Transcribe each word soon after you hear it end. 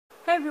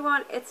Hey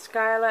everyone, it's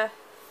Skylar.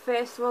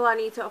 First of all, I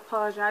need to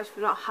apologise for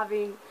not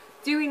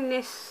doing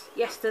this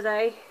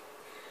yesterday.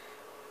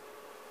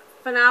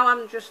 For now,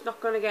 I'm just not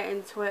going to get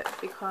into it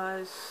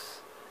because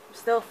I'm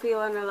still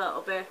feeling a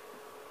little bit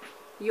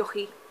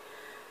yucky.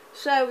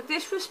 So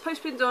this was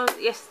supposed to be done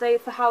yesterday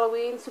for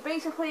Halloween. So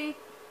basically,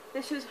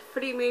 this is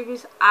 3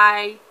 movies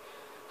I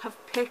have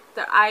picked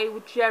that I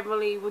would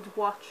generally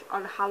watch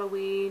on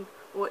Halloween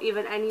or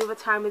even any other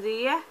time of the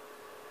year.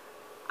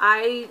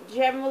 I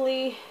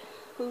generally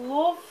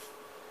love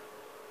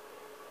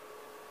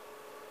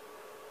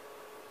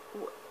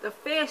the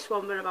first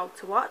one we're about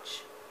to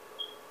watch,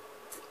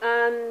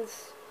 and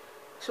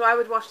so I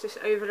would watch this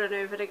over and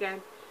over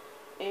again.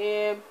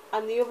 And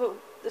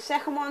the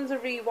second one's a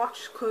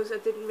rewatch because I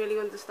didn't really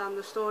understand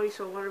the story,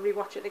 so I want to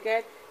rewatch it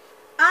again.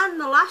 And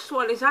the last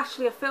one is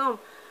actually a film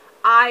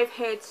I've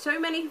heard so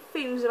many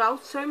things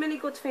about, so many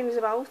good things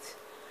about,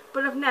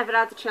 but I've never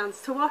had the chance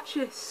to watch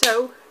it.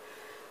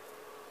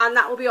 And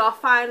that will be our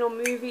final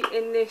movie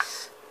in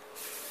this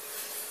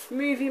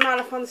movie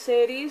marathon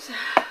series.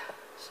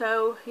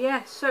 So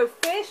yeah, so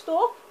first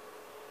up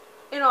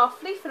in our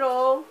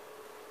free-for-all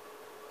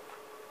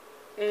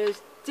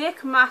is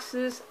Dick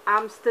Master's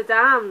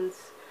Amsterdam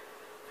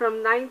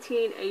from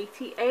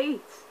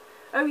 1988.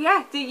 Oh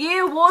yeah, the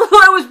year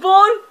Wardlow was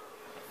born.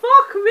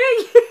 Fuck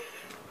me.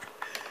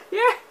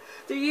 Yeah,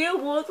 the year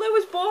Wardlow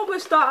was born. We're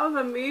starting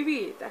with a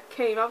movie that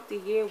came out the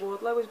year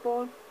Wardlow was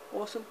born.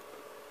 Awesome.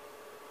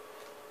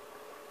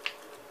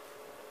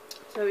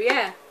 So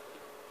yeah,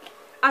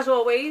 as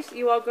always,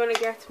 you are going to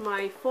get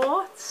my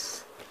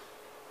thoughts.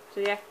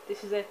 So yeah,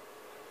 this is it.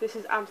 This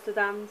is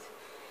Amsterdam.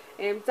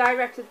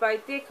 Directed by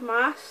Dick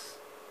Maas.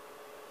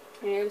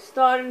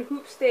 Starring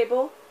Hoop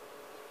Stable,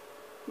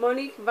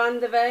 Monique van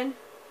der Ven,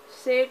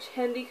 Serge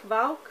Hendrik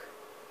Valk.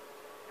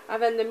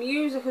 And then the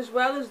music as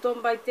well is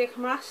done by Dick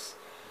Maas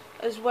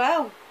as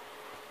well.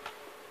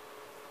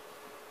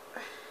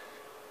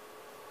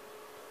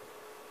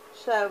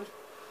 So,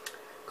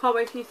 can't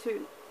wait for you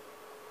to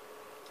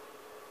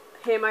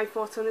hear my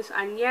thoughts on this.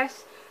 And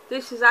yes,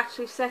 this is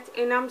actually set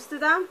in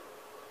Amsterdam,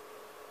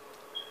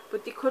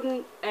 but they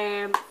couldn't,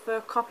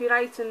 for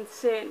copyright and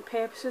certain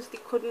purposes, they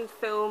couldn't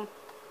film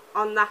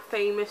on that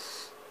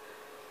famous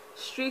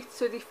street,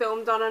 so they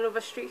filmed on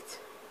another street,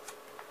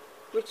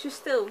 which is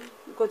still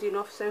good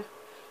enough. So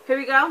here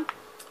we go,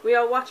 we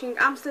are watching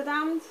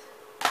Amsterdam.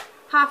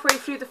 Halfway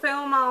through the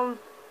film I'll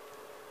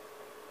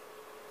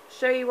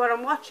show you what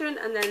I'm watching,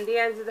 and then the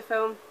end of the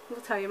film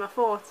I'll tell you my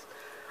thoughts.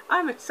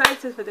 I'm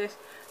excited for this.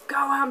 Go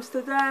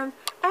Amsterdam,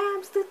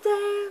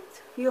 Amsterdam.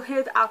 You'll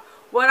hear that.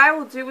 What I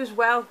will do as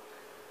well,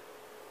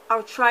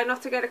 I'll try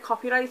not to get it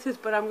copyrighted,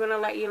 but I'm going to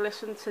let you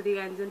listen to the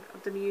ending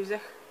of the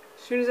music.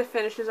 As soon as it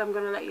finishes, I'm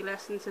going to let you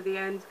listen to the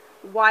end.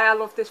 Why I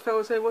love this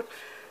film so much.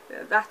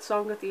 That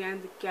song at the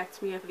end, it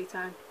gets me every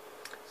time.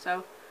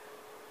 So,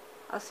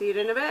 I'll see you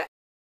in a bit.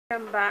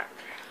 I'm back.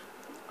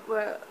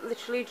 We're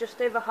literally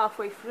just over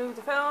halfway through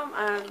the film,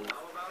 and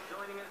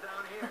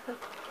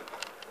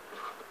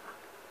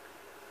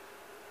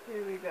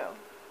here we go.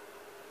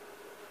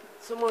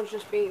 Someone's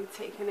just being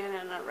taken in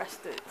and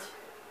arrested.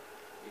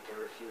 You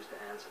can refuse to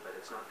answer, but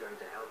it's not going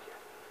to help you.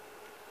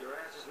 Your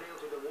ass is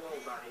nailed to the wall,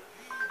 buddy.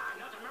 I'm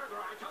not a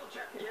murderer, I told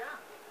you. Yeah?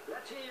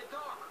 Let's hear you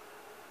talk.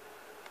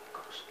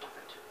 Oh, stop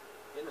it.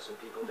 Innocent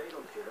people, they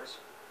don't fear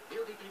us.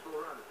 Guilty people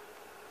run.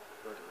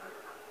 You're the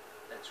murderer.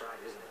 That's right,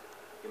 isn't it?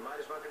 You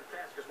might as well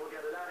confess, because we'll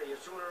get it out of you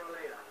sooner or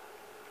later.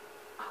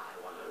 I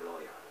want a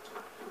lawyer.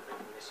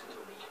 Listen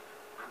to me.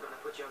 I'm going to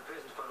put you in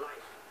prison for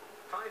life.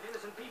 5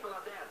 innocent people are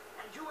dead,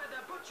 and you are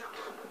the butcher.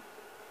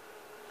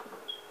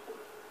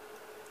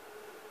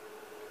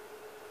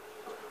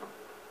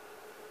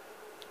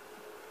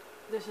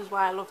 This is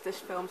why I love this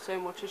film so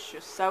much. It's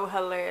just so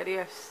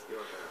hilarious.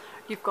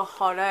 You've got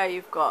horror,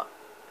 you've got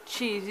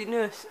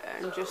cheesiness,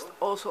 and just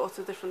all sorts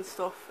of different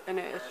stuff in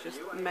it. It's just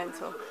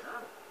mental.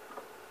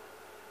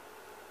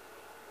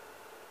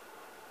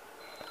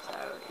 So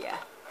yeah,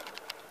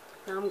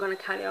 now I'm going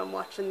to carry on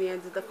watching the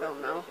end of the film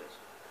now,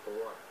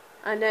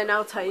 and then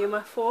I'll tell you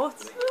my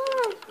thoughts.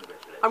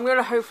 I'm going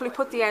to hopefully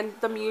put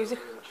the music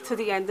to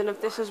the ending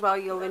of this as well.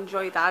 You'll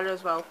enjoy that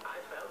as well.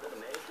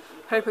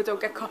 Hope I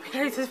don't get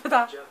copyrighted for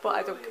that, but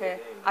I don't care.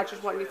 I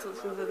just want you to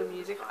listen to the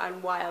music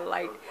and why I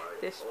like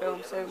this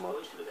film so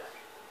much.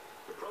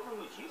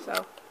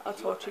 So, I'll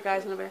talk to you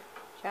guys in a bit.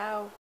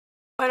 Ciao.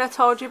 When I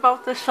told you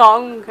about the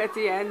song at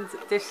the end,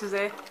 this is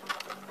it.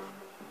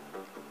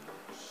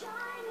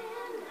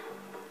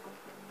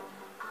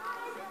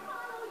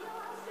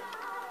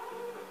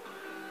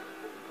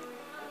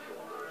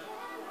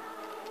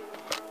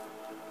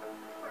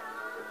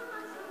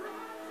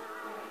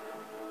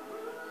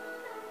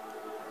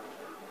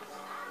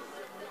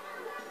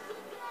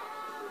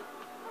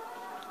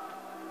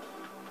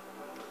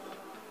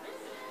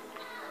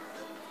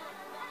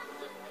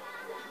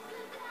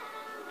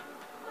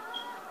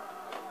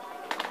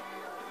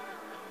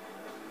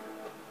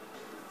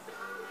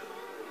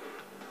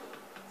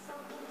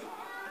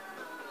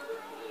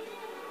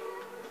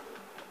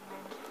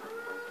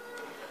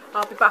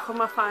 I'll be back on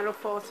my final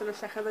thoughts in a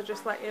second. I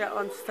just let you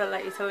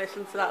to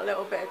listen to that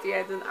little bit at the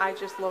end, and I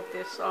just love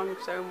this song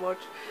so much.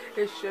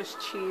 It's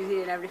just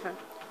cheesy and everything.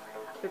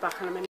 I'll be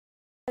back in a minute.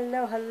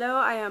 Hello,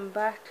 I am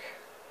back.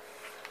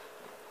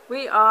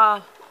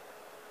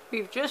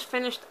 We've just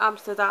finished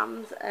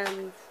Amsterdam,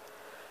 and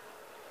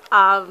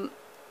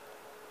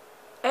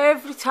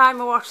every time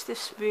I watch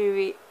this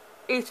movie,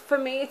 for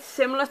me it's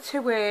similar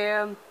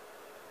to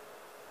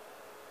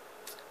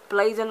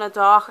Blade in the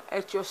Dark.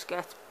 It just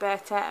gets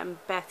better and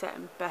better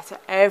and better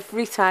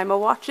every time I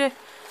watch it.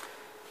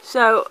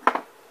 So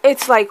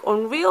it's like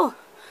unreal.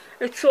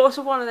 It's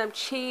also one of them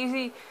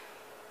cheesy,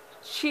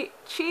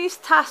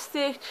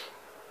 cheese-tastic.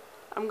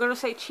 I'm gonna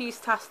say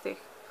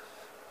cheese-tastic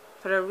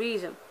for a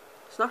reason.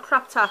 It's not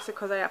crap-tastic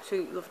because I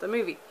absolutely love the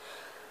movie.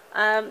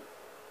 I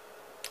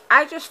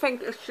just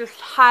think it's just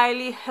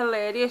highly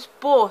hilarious.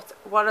 But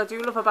what I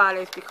do love about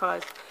it is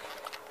because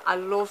I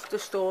love the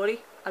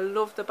story. I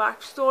love the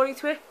backstory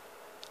to it,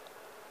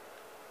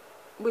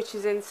 which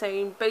is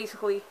insane.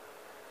 Basically,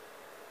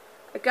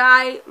 a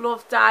guy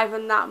loved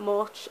diving that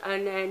much,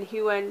 and then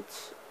he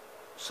went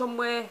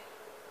somewhere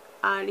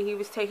and he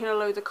was taking a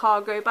load of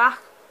cargo back,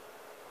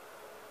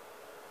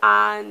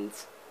 and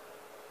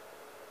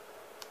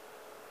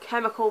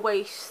chemical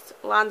waste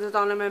landed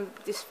on him and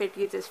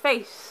disfigured his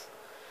face.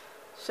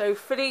 So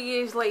 3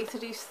 years later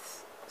he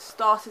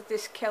started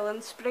this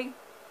killing spree.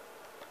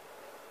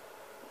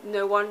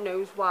 No one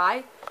knows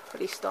why, but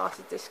he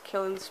started this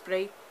killing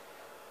spree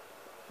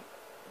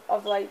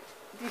of, like,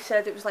 he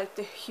said it was like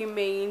the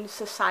Humane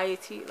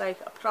Society,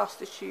 like a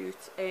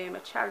prostitute, a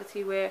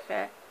charity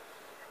worker,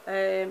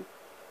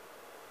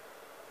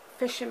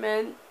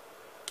 fisherman,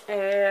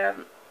 a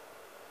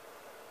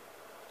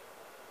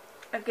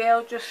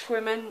girl just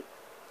swimming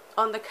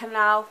on the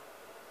canal,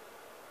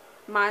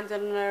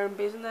 minding her own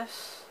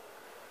business,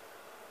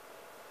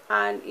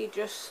 and he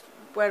just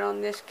went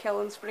on this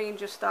killing spree and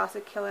just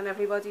started killing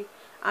everybody.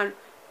 And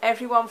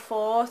everyone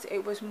thought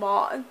it was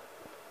Martin,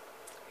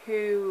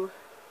 who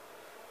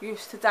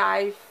used to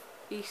dive.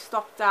 He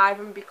stopped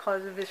diving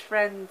because of his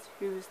friend,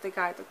 who was the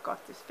guy that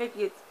got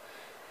disfigured.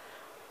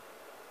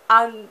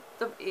 And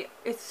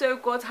it's so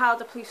good how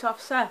the police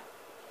officer,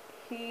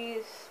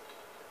 his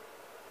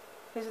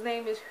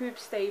name is Hoop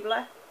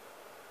Stabler.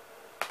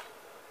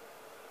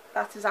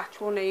 That's his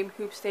actual name,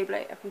 Hoop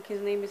Stabler. I think his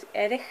name is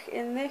Eric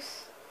in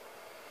this.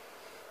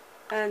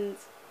 And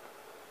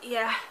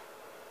yeah,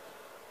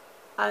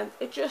 and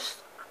it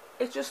just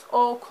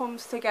all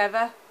comes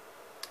together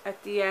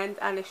at the end,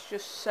 and it's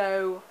just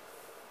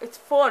it's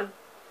fun.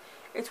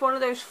 It's one of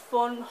those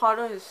fun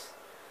horrors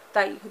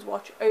that you could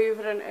watch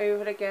over and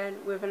over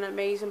again with an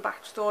amazing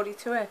backstory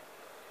to it.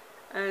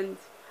 And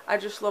I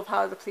just love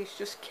how the police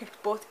just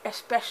kicked butt,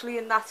 especially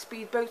in that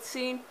speedboat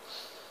scene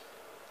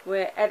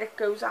where Eric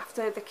goes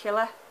after the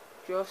killer,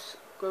 just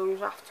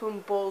goes after him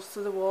balls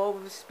to the wall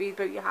with a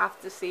speedboat. You have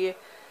to see it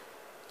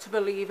to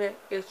believe it.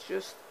 It's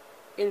just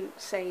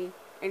insane,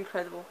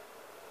 incredible.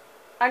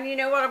 And you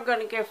know what I'm going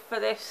to give for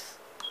this?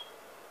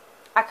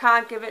 I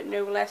can't give it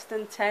no less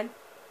than 10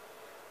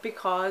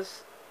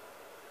 because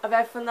of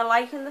everything I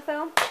like in the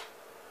film,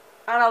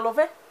 and I love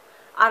it,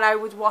 and I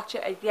would watch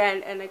it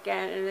again and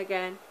again and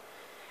again.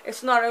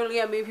 It's not only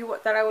a movie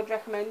that I would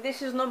recommend.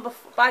 This is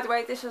by the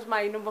way, this is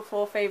my number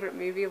 4 favourite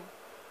movie of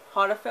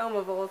horror film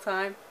of all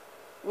time.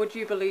 Would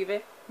you believe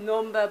it?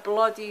 Number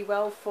bloody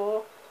well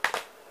 4.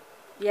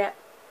 Yeah.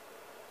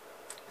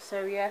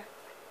 So yeah,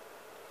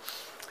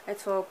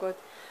 it's all good.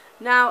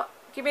 Now,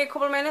 give me a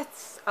couple of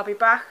minutes. I'll be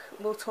back.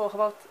 We'll talk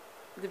about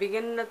the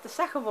beginning of the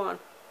second one.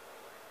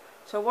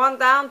 So 1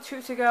 down,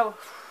 2 to go.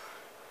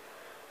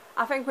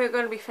 I think we're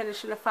going to be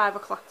finishing at 5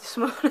 o'clock this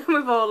morning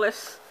with all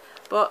this.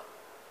 But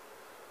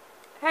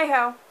hey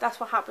ho, that's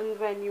what happens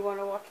when you want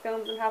to watch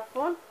films and have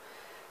fun.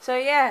 So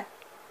yeah,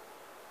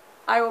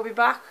 I will be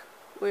back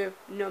with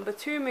number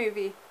 2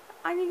 movie,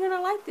 and you're going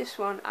to like this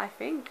one, I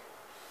think.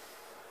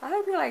 I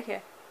hope you like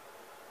it.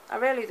 I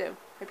really do.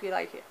 Hope you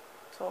like it.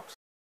 Talk.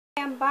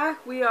 I am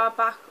back. We are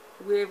back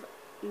with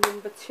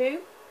number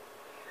 2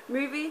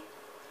 movie.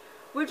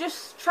 We're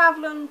just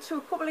travelling to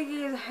a couple of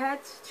years ahead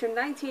to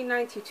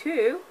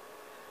 1992.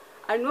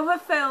 Another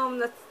film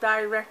that's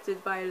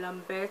directed by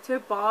Lamberto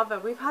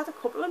Bava. We've had a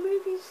couple of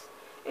movies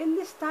in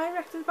this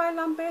directed by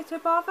Lamberto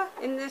Bava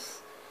in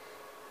this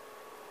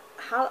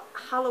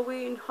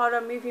Halloween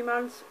horror movie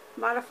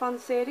marathon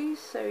series.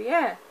 So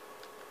yeah,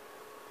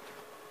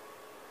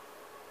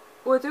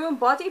 we're doing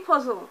Body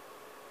Puzzle,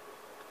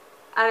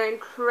 an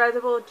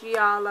incredible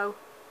giallo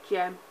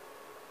gem.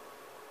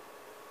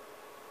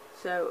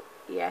 So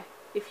yeah,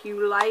 if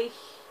you like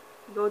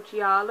your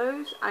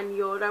giallos and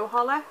Euro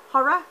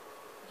horror,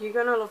 you're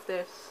gonna love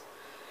this,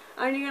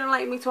 and you're gonna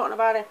like me talking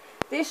about it.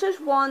 This was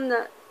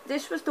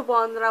the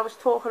one that I was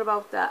talking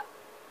about that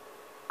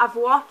I've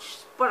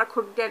watched, but I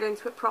couldn't get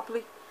into it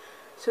properly.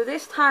 So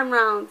this time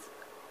round,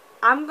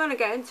 I'm gonna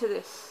get into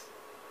this.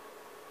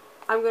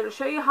 I'm gonna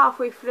show you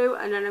halfway through,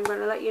 and then I'm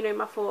gonna let you know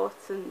my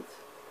thoughts and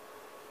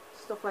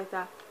stuff like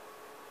that.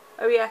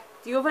 Oh yeah,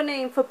 the other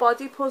name for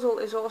Body Puzzle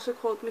is also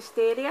called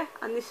Mysteria,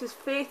 and this is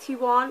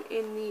 31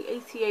 in the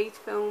 88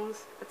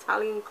 films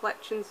Italian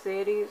collection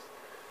series.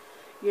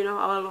 You know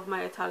how I love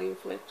my Italian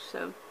flicks,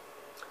 so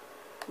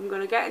I'm going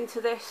to get into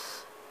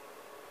this,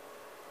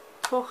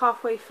 talk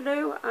halfway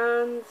through,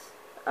 and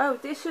oh,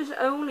 this is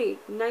only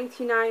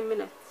 99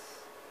 minutes.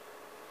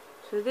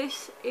 So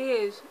this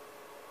is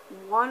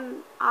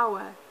 1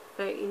 hour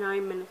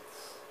 39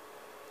 minutes.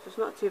 So it's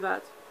not too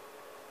bad.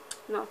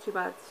 Not too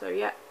bad. So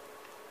yeah,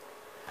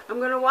 I'm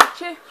going to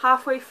watch it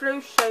halfway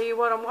through, show you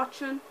what I'm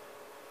watching,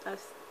 a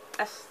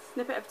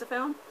snippet of the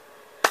film,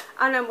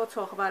 and then we'll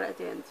talk about it at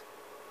the end.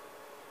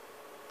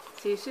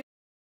 See you soon.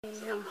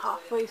 I'm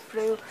halfway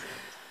through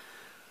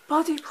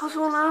Body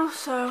Puzzle now,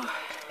 so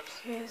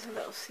here's a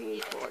little scene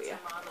for you.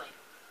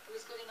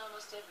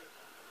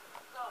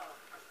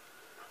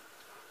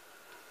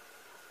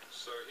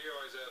 So he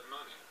always had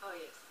money. Oh,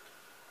 yes.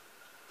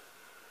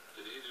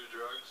 Did he do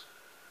drugs?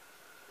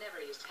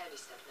 Never used heavy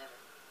stuff, never.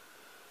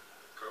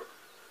 Coke?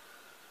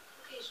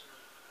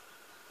 Occasionally.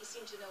 He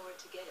seemed to know where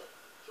to get it.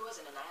 He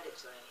wasn't an addict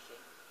or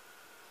anything.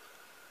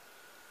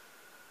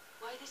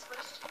 Why these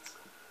questions?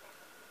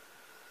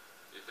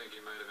 You think he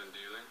might have been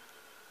dealing?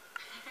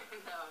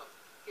 No,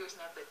 he was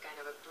not that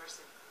kind of a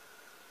person.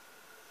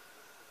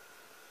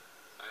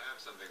 I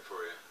have something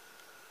for you.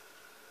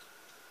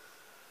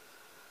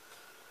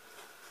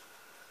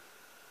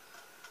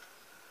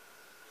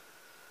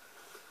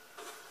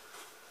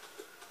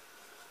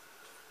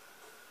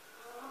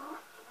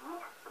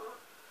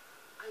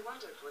 I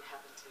wondered what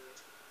happened to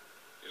it.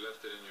 You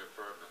left it in your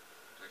apartment.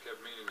 I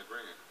kept meaning to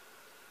bring it.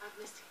 I've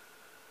missed it.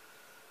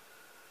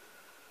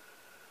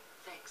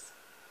 Thanks.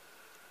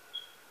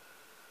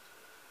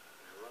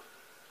 You're welcome.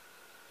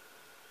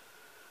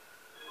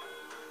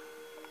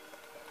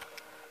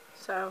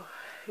 So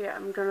yeah,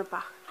 I'm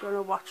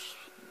gonna watch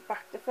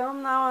back the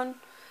film now, and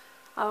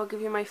I will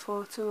give you my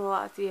thoughts and all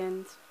that at the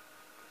end.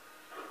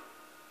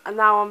 And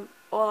now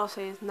all I'll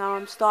say is now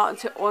I'm starting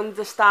to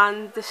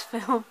understand this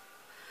film.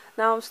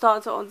 Now I'm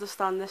starting to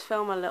understand this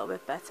film a little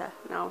bit better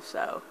now,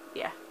 so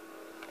yeah.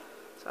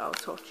 So I'll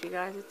talk to you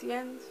guys at the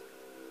end.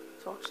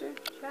 Talk soon.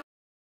 Ciao.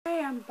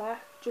 Hey, I'm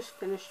back. Just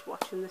finished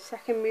watching the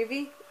second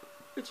movie,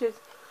 which is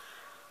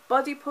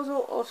Body Puzzle,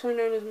 also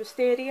known as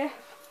Mysteria.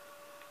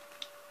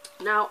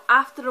 Now,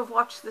 after I've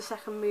watched the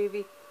second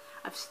movie,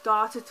 I've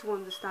started to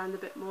understand a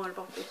bit more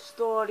about the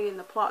story and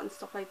the plot and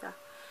stuff like that.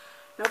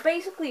 Now,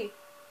 basically,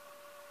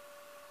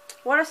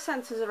 what it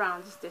centers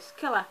around is this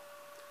killer,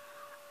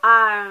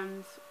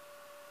 and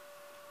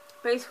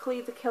basically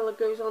the killer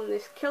goes on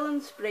this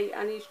killing spree,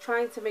 and he's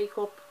trying to make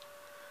up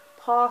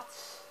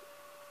parts,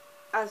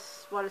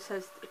 as what it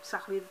says,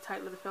 exactly the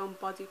title of the film,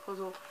 Body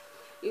Puzzle.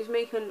 He's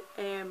making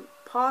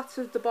parts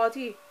of the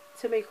body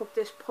to make up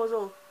this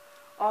puzzle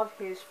of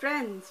his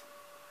friend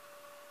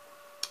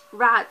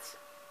Rad.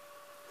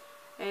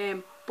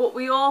 But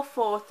we all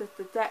thought that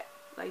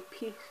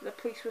the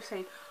police were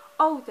saying,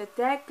 oh, the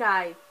dead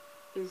guy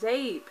is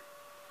Abe.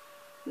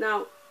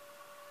 Now,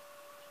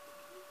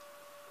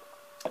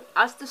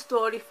 as the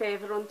story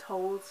further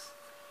unfolds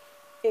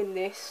in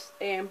this,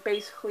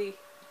 basically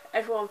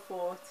everyone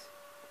thought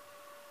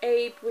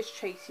Abe was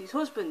Tracy's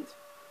husband.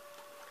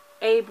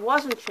 Abe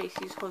wasn't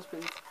Tracy's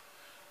husband.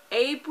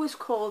 Abe was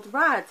called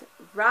Rad.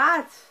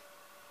 Rad,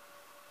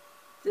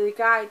 the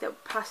guy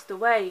that passed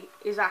away,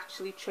 is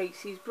actually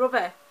Tracy's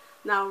brother.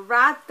 Now,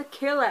 Rad the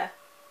killer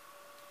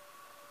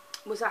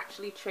was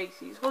actually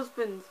Tracy's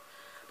husband,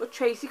 but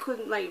Tracy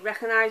couldn't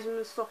recognise him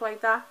and stuff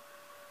like that.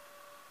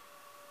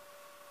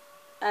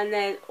 And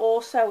then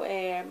also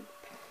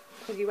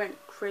because he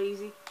went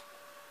crazy.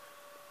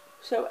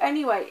 So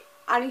anyway,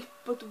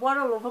 but what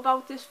I love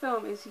about this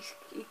film is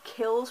he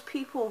kills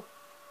people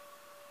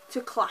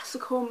to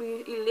classical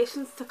music. He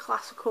listens to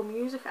classical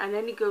music, and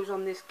then he goes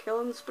on this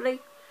killing spree,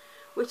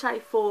 which I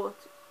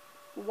thought,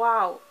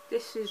 wow,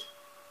 this is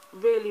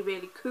really,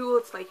 really cool.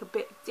 It's like a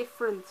bit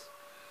different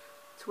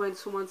to when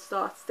someone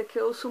starts to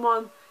kill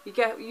someone. You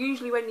get,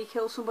 usually when you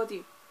kill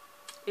somebody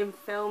in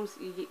films,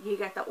 you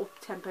get that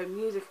up-tempo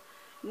music.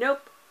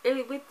 Nope,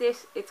 with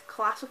this it's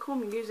classical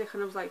music,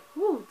 and I was like,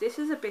 ooh, this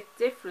is a bit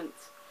different.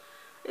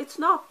 It's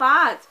not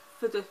bad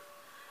for the,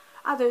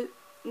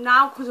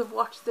 now because I've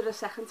watched it a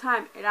second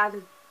time, I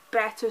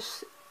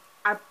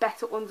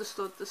better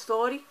understood the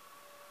story.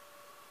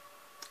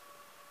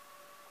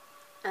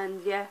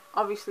 And yeah,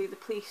 obviously the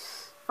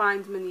police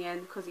find him in the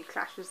end because he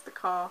crashes the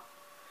car,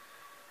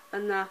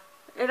 and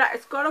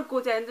it's got a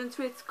good ending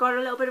to it. It's got a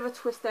little bit of a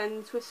twist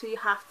ending to it, so you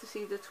have to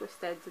see the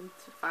twist ending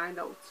to find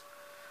out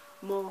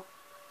more.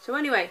 So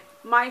anyway,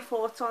 my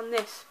thoughts on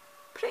this,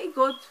 pretty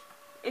good.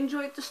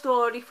 Enjoyed the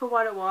story for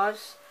what it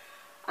was,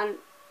 and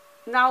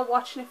now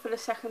watching it for the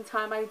second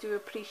time, I do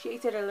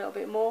appreciate it a little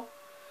bit more.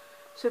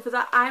 So for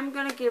that, I'm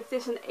going to give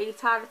this an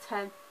 8 out of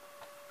 10.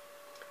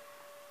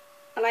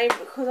 And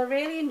because I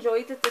really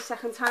enjoyed it the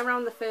second time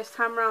round. The first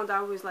time round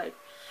I was like,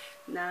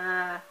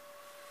 nah,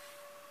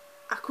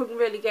 I couldn't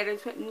really get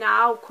into it.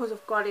 Now, because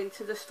I've got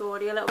into the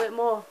story a little bit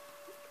more,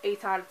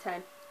 8 out of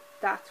 10.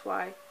 That's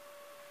why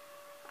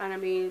and I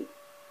mean,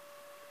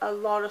 a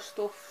lot of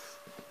stuff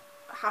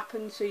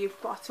happened, so you've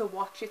got to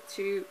watch it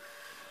to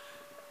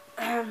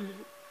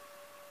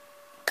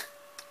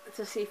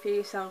see for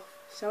yourself.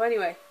 So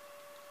anyway,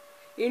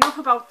 enough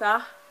about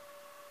that.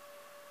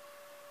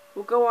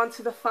 We'll go on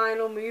to the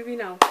final movie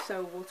now,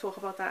 so we'll talk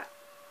about that.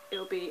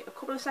 It'll be a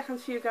couple of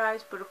seconds for you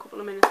guys, but a couple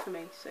of minutes for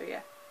me. So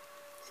yeah,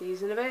 see you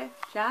in a bit.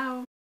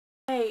 Ciao.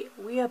 Hey,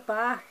 we are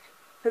back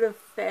for the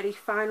very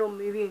final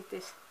movie of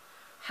this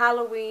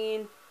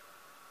Halloween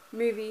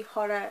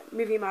horror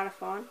movie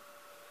marathon.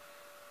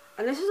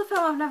 And this is a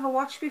film I've never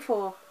watched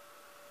before.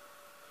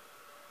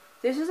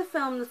 This is a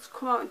film that's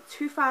come out in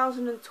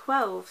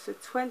 2012, so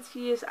 20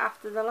 years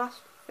after the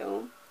last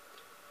film.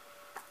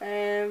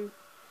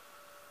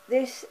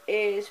 This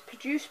is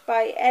produced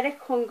by Eric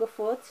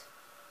Hungerford,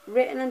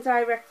 written and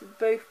directed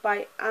both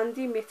by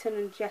Andy Mitten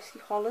and Jesse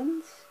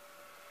Holland.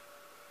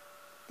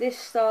 This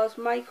stars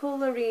Michael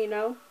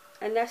Lorino,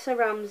 Anessa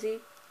Ramsey,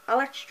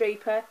 Alex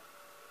Draper,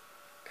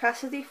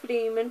 Cassidy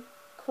Freeman,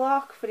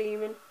 Clark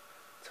Freeman,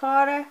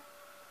 Tara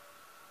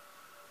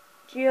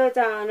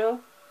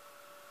Giordano,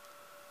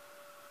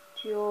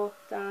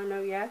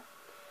 yeah,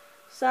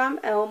 Sam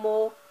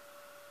Elmore,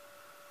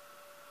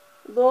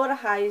 Laura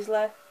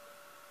Heisler,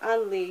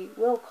 and Lee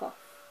Wilcoff.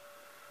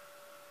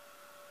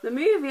 The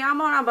movie I'm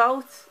on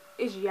about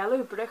is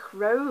Yellow Brick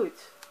Road.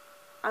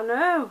 I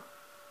know.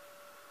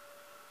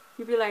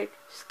 You'd be like,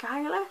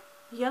 Skylar,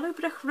 Yellow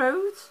Brick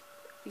Road?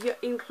 You're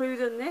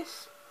including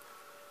this?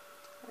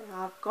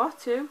 I've got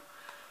to.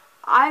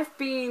 I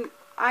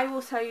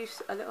will tell you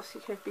a little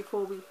secret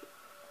before we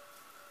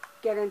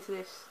get into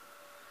this.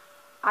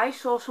 I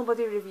saw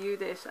somebody review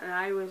this and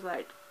I was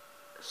like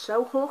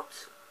so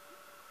hooked,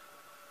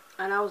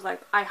 and I was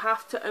like, I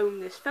have to own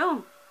this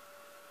film.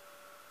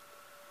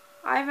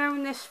 I've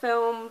owned this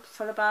film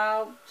for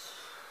about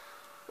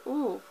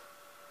 3-4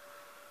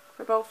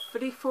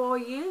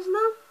 years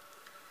now.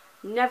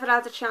 Never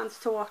had a chance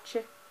to watch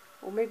it,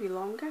 or maybe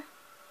longer.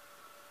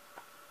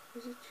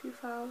 Is it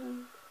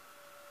 2000?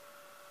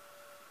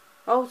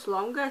 Oh, it's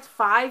longer. It's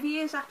 5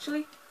 years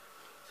actually.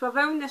 So I've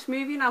owned this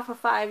movie now for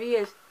 5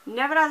 years.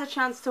 Never had a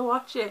chance to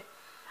watch it.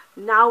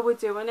 Now we're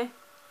doing it.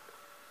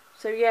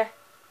 So yeah,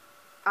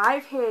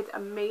 I've heard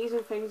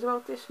amazing things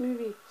about this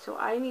movie. So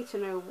I need to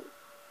know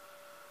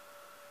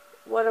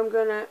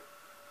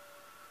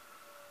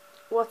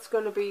what's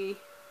gonna be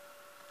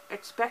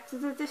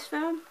expected of this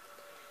film.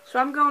 So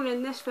I'm going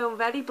in this film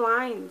very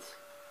blind,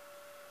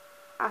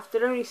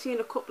 after only seeing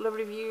a couple of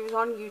reviews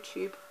on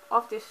YouTube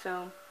of this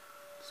film.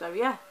 So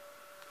yeah,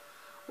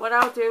 what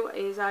I'll do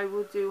is I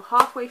will do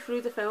halfway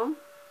through the film,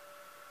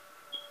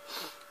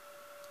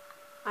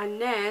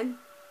 and then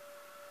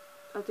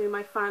I'll do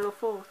my final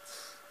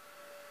thoughts.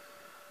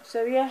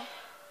 So yeah,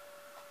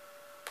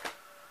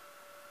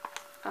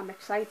 I'm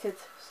excited,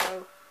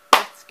 so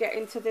let's get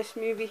into this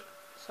movie.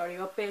 Sorry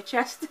about bare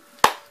chest.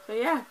 So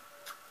yeah,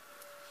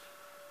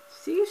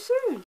 see you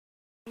soon.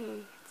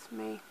 Hey, it's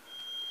me,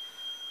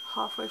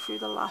 halfway through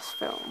the last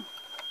film.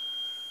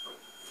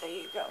 There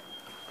you go.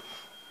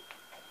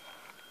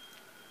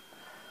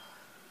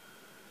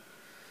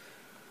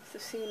 It's the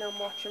scene I'm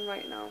watching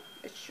right now.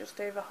 It's just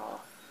over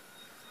half.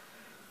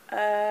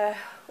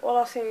 All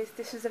I'll say is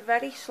this is a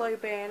very slow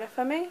burner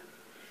for me,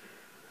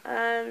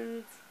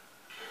 and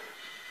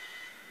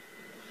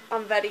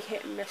I'm very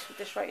hit and miss with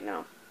this right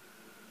now.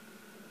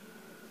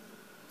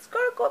 It's got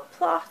a good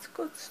plot,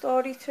 good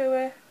story to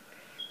it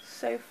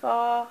so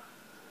far,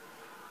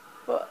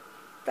 but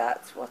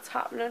that's what's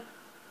happening.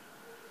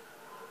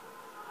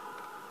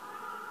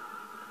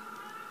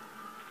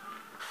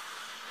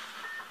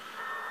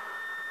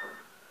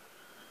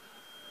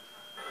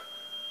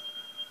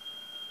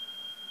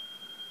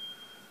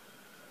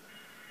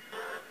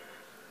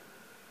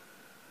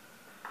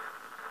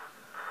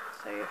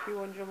 So if you're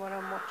wondering what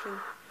I'm watching,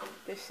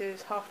 this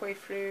is halfway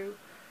through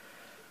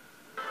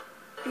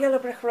Yellow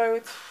Brick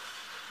Road.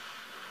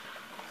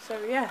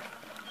 So yeah,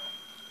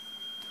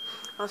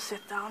 I'll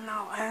sit down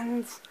now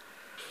and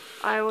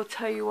I will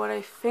tell you what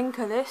I think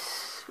of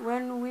this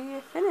when we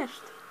are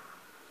finished.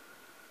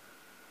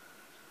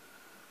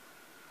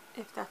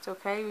 If that's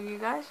okay with you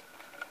guys.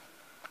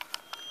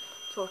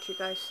 Talk to you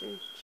guys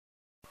soon.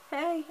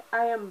 Hey,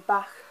 I am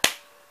back.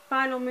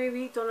 Final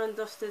movie done and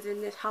dusted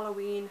in this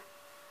Halloween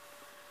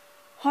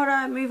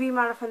horror movie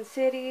marathon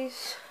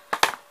series.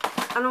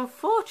 And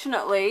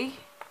unfortunately,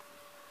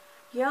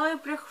 Yellow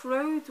Brick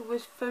Road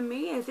was for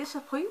me a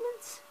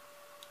disappointment.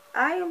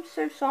 I am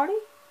so sorry.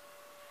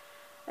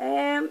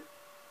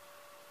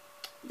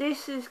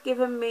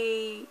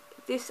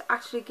 This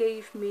actually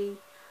gave me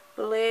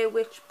Blair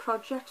Witch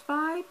Project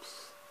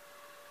vibes.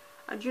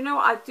 And you know,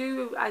 I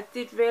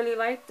did really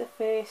like the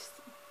first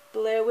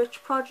Blair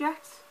Witch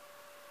Project,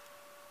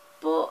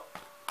 but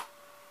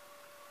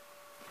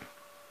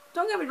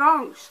don't get me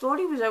wrong,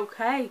 story was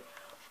okay,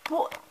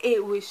 but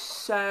it was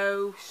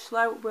so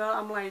slow. Well,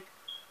 I'm like,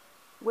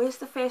 where's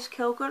the first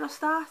kill gonna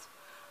start?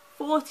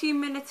 14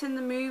 minutes in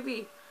the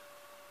movie,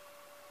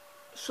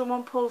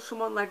 someone pulls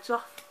someone's legs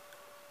off.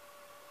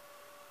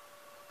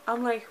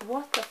 I'm like,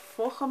 what the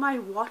fuck am I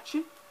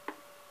watching?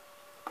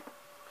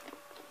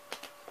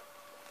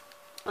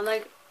 And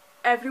like,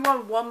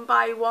 everyone one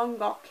by one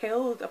got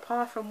killed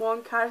apart from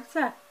one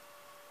character.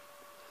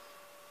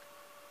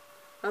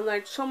 And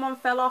like, someone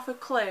fell off a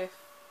cliff,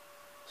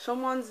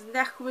 someone's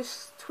neck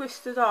was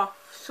twisted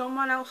off,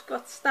 someone else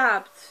got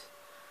stabbed,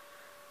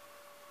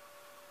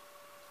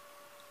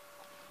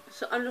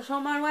 and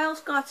someone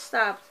else got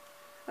stabbed,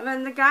 and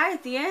then the guy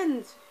at the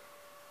end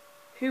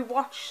who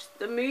watched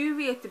the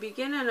movie at the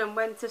beginning and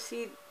went to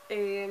see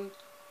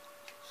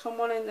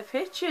someone in the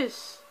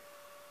pictures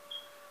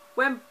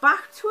went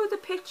back to the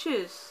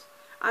pictures,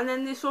 and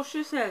then this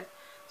usher said,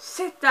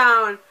 sit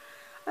down,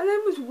 and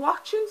then was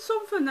watching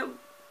something that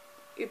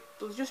it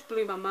just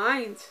blew my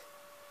mind.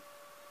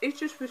 It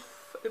just was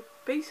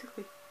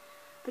basically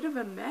a bit of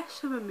a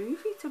mess of a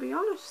movie, to be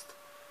honest.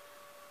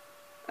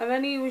 And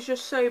then he was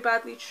just so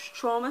badly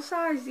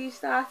traumatized he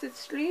started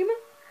screaming.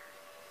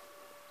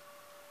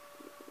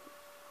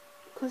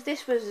 Because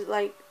this was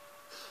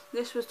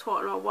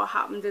talking about what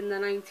happened in the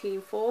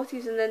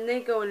 1940s, and then they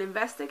go and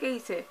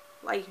investigate it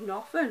like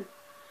nothing.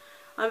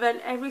 And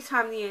then every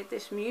time they heard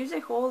this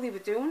music, all they were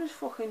doing was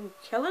fucking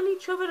killing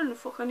each other, and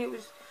fucking it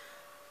was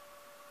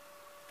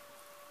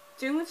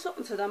doing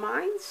something to their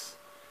minds.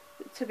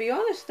 To be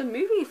honest, the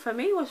movie for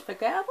me was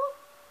forgettable.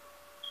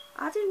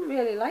 I didn't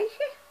really like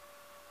it.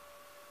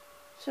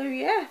 So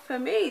yeah, for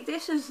me,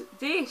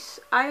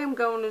 I am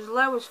going as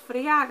low as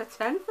 3 out of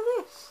 10 for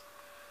this.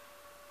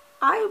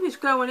 I was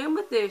going in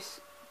with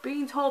this,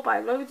 being told by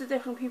loads of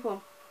different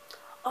people,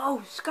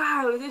 oh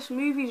Skylar, this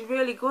movie's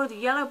really good,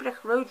 Yellow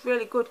Brick Road's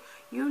really good,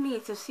 you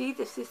need to see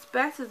this, it's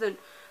better than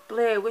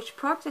Blair Witch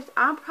Project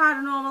and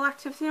Paranormal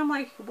Activity. I'm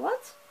like,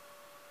 what?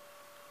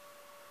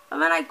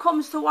 And then I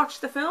comes to watch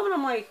the film and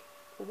I'm like,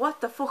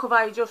 what the fuck have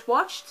I just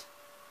watched?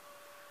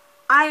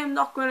 I am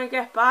not going to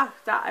get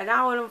back that an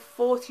hour and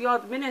 40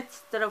 odd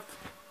minutes that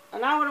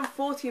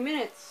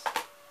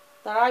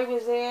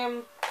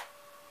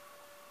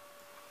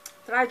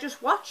I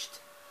just watched.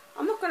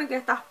 I'm not going to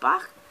get that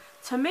back.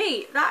 To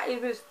me, that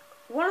was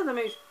one of the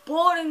most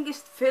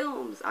boringest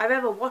films I've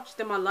ever watched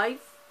in my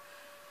life.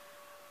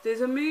 There's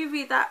a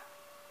movie that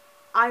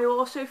I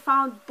also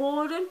found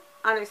boring,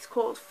 and it's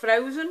called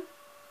Frozen,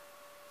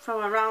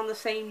 from around the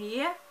same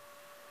year,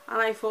 and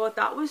I thought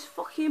that was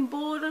fucking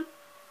boring.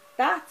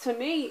 That to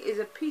me is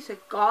a piece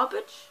of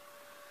garbage.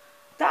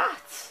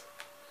 That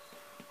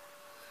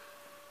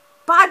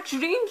Bad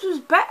Dreams was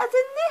better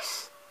than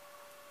this,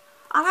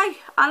 and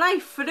I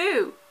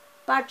threw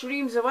Bad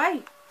Dreams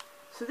away.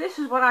 So this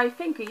is what I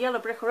think of Yellow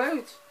Brick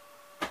Road.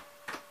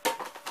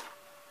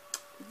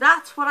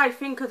 That's what I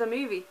think of the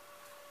movie.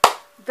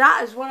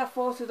 That is what I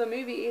thought of the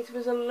movie. It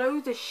was a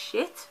load of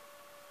shit.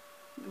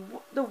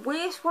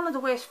 One of the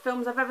worst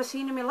films I've ever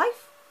seen in my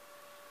life.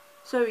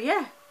 So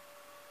yeah,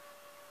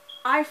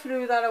 I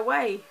threw that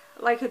away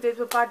like I did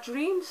with Bad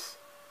Dreams.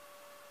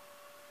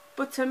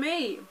 But to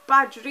me,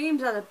 Bad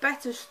Dreams had a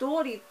better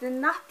story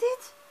than that did.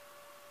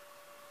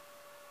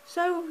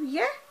 So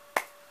yeah.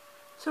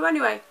 So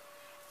anyway,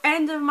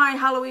 end of my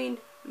Halloween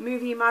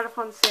movie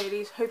marathon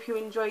series. Hope you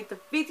enjoyed the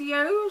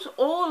videos,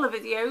 all the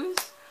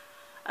videos.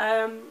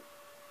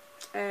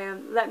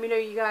 Let me know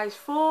you guys'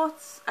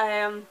 thoughts.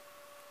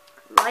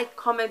 Like,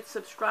 comment,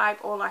 subscribe,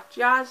 all that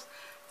jazz.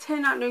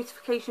 Turn that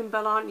notification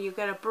bell on, you'll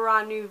get a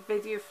brand new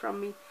video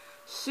from me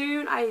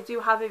soon. I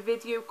do have a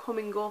video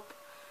coming up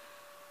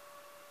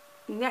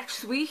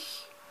next week,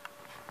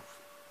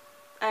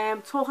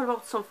 talking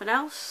about something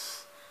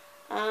else.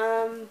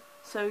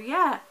 So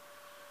yeah,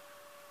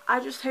 I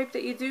just hope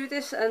that you do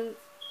this and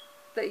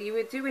that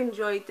you do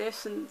enjoy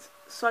this, and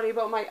sorry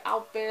about my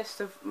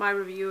outburst of my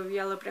review of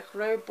Yellow Brick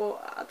Road,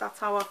 but that's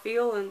how I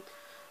feel, and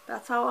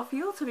that's how I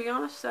feel, to be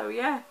honest. So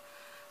yeah,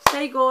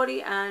 stay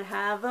gaudy and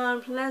have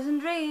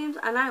unpleasant dreams,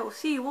 and I will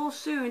see you all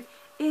soon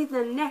in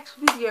the next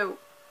video,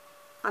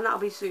 and that'll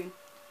be soon.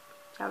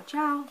 Ciao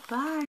ciao,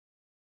 bye.